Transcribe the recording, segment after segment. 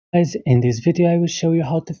Guys, in this video I will show you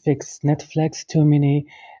how to fix Netflix too many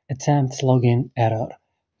attempts login error.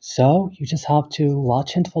 So you just have to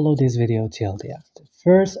watch and follow this video till the end.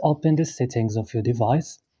 First, open the settings of your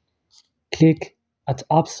device. Click at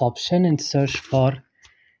apps option and search for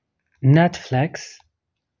Netflix.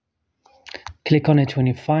 Click on it when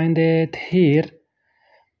you find it. Here,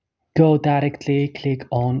 go directly, click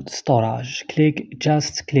on storage. Click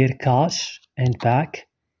just clear cache and back.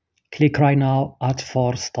 Click right now at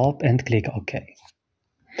force stop and click OK.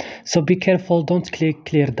 So be careful, don't click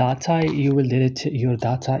clear data, you will delete your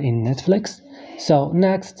data in Netflix. So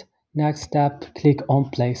next step, click on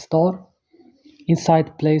Play Store.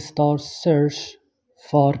 Inside Play Store, search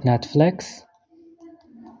for Netflix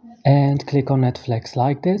and click on Netflix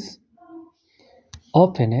like this.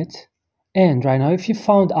 Open it, and right now if you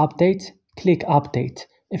found update, click update.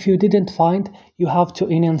 If you didn't find, you have to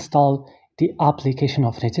uninstall the application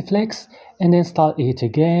of Netflix and install it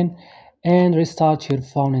again and restart your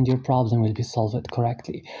phone and your problem will be solved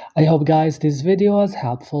correctly. I hope guys this video was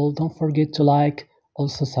helpful. Don't forget to like,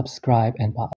 also subscribe, and bye.